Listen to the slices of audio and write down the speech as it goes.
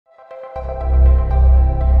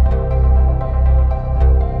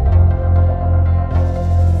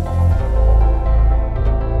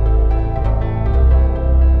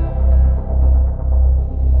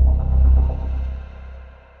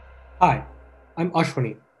I'm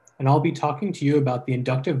Ashwinee, and I'll be talking to you about the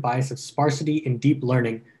inductive bias of sparsity in deep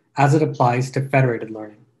learning as it applies to federated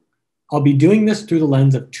learning. I'll be doing this through the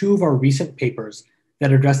lens of two of our recent papers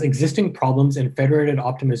that address existing problems in federated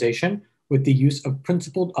optimization with the use of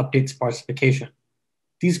principled update sparsification.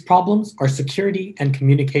 These problems are security and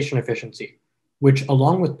communication efficiency, which,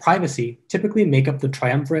 along with privacy, typically make up the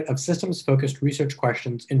triumvirate of systems-focused research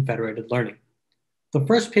questions in federated learning. The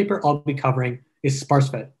first paper I'll be covering is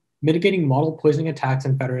SparseFed, Mitigating Model Poisoning Attacks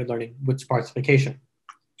in Federated Learning with Sparsification.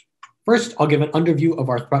 First, I'll give an underview of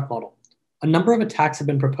our threat model. A number of attacks have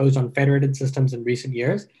been proposed on federated systems in recent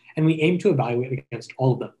years, and we aim to evaluate against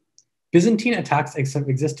all of them. Byzantine attacks have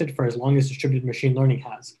existed for as long as distributed machine learning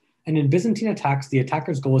has, and in Byzantine attacks, the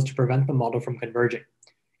attacker's goal is to prevent the model from converging.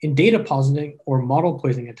 In data poisoning or model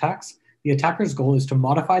poisoning attacks, the attacker's goal is to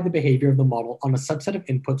modify the behavior of the model on a subset of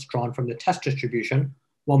inputs drawn from the test distribution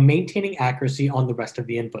while maintaining accuracy on the rest of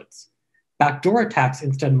the inputs. Backdoor attacks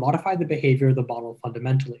instead modify the behavior of the model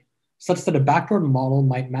fundamentally, such that a backdoor model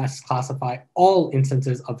might mass classify all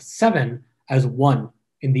instances of 7 as 1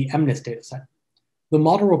 in the MNIST dataset. The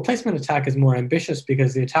model replacement attack is more ambitious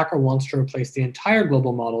because the attacker wants to replace the entire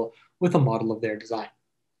global model with a model of their design.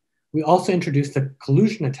 We also introduced the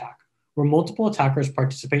collusion attack, where multiple attackers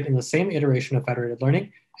participate in the same iteration of federated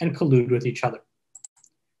learning and collude with each other.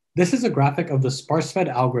 This is a graphic of the SparseFed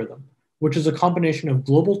algorithm, which is a combination of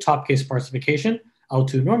global top-case sparsification,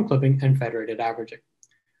 L2 norm clipping, and federated averaging.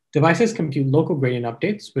 Devices compute local gradient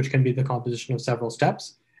updates, which can be the composition of several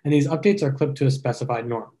steps, and these updates are clipped to a specified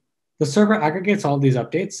norm. The server aggregates all of these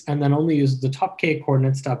updates and then only uses the top K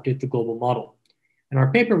coordinates to update the global model. In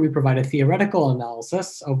our paper, we provide a theoretical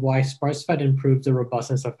analysis of why SparseFed improves the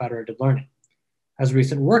robustness of federated learning. As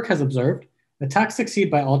recent work has observed, attacks succeed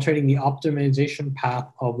by altering the optimization path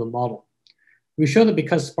of the model. We show that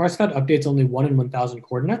because SparseFed updates only 1 in 1,000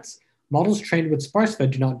 coordinates, models trained with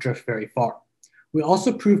SparseFed do not drift very far. We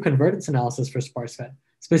also prove convergence analysis for SparseFed,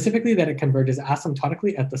 specifically that it converges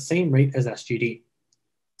asymptotically at the same rate as SGD.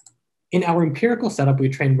 In our empirical setup, we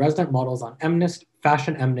train resident models on MNIST,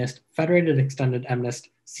 Fashion MNIST, Federated Extended MNIST,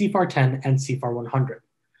 CFAR10, and CFAR100.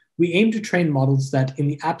 We aim to train models that, in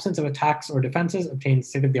the absence of attacks or defenses, obtain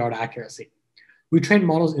state-of-the-art accuracy. We train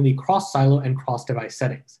models in the cross-silo and cross-device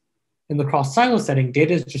settings. In the cross-silo setting,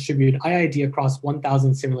 data is distributed IID across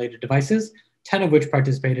 1,000 simulated devices, 10 of which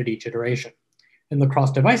participate at each iteration. In the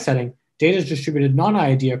cross-device setting, data is distributed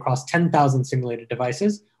non-IID across 10,000 simulated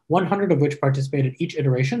devices, 100 of which participate at each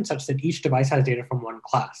iteration such that each device has data from one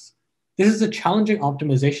class. This is a challenging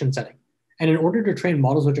optimization setting, and in order to train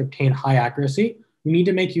models which obtain high accuracy, we need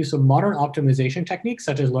to make use of modern optimization techniques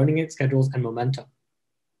such as learning rate schedules and momentum.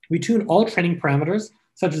 We tune all training parameters,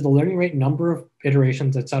 such as the learning rate, number of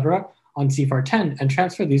iterations, etc., on CFAR10 and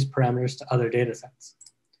transfer these parameters to other datasets.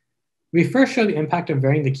 We first show the impact of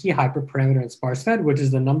varying the key hyperparameter in SparseFed, which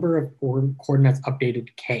is the number of coordinates updated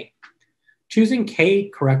K. Choosing K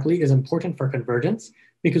correctly is important for convergence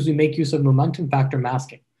because we make use of momentum factor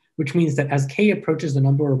masking, which means that as K approaches the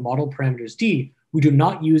number of model parameters D, we do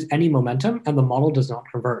not use any momentum and the model does not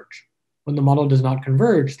converge. When the model does not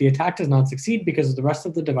converge, the attack does not succeed because the rest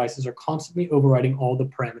of the devices are constantly overriding all the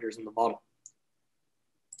parameters in the model.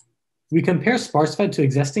 We compare SparseFed to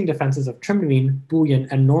existing defenses of trim mean, Boolean,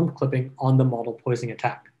 and normed clipping on the model poisoning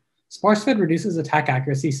attack. SparseFed reduces attack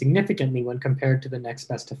accuracy significantly when compared to the next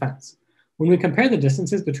best defense. When we compare the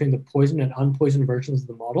distances between the poisoned and unpoisoned versions of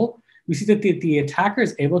the model, we see that the attacker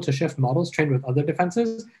is able to shift models trained with other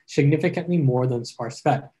defenses significantly more than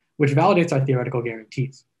SparseFed, which validates our theoretical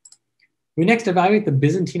guarantees. We next evaluate the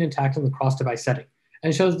Byzantine attack in the cross-device setting,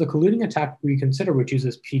 and shows the colluding attack we consider, which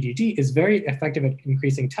uses PGG, is very effective at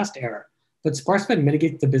increasing test error, but SparseFed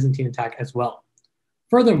mitigates the Byzantine attack as well.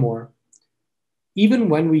 Furthermore, even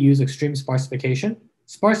when we use extreme sparsification,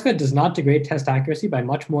 SparseFed does not degrade test accuracy by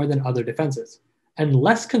much more than other defenses, and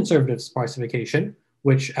less conservative sparsification,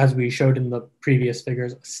 which, as we showed in the previous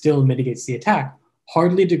figures, still mitigates the attack,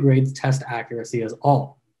 hardly degrades test accuracy at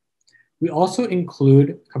all. We also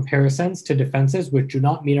include comparisons to defenses which do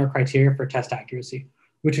not meet our criteria for test accuracy,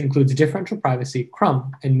 which includes differential privacy,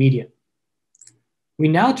 crumb, and median. We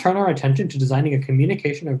now turn our attention to designing a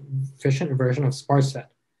communication-efficient version of SparseFed.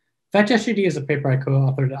 FetchSGD is a paper I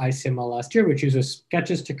co-authored at ICML last year, which uses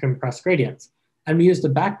sketches to compress gradients, and we use the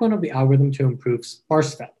backbone of the algorithm to improve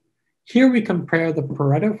SparseFed. Here we compare the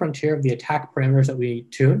Pareto frontier of the attack parameters that we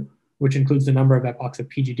tune, which includes the number of epochs of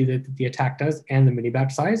PGD that the attack does and the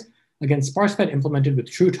mini-batch size, against SparseFed implemented with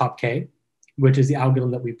true top K, which is the algorithm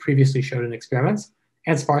that we previously showed in experiments,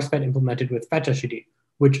 and SparseFed implemented with FetchSGD,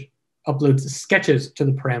 which uploads sketches to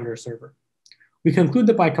the parameter server. We conclude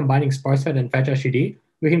that by combining SparseFed and FetchSGD,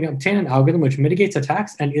 we can obtain an algorithm which mitigates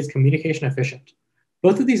attacks and is communication efficient.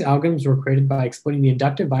 Both of these algorithms were created by exploiting the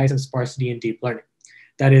inductive bias of sparsity in deep learning.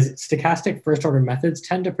 That is, stochastic first-order methods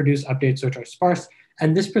tend to produce updates which are sparse,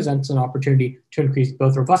 and this presents an opportunity to increase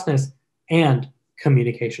both robustness and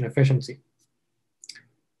communication efficiency.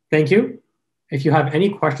 Thank you. If you have any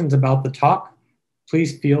questions about the talk,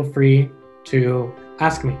 please feel free to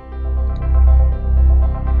ask me.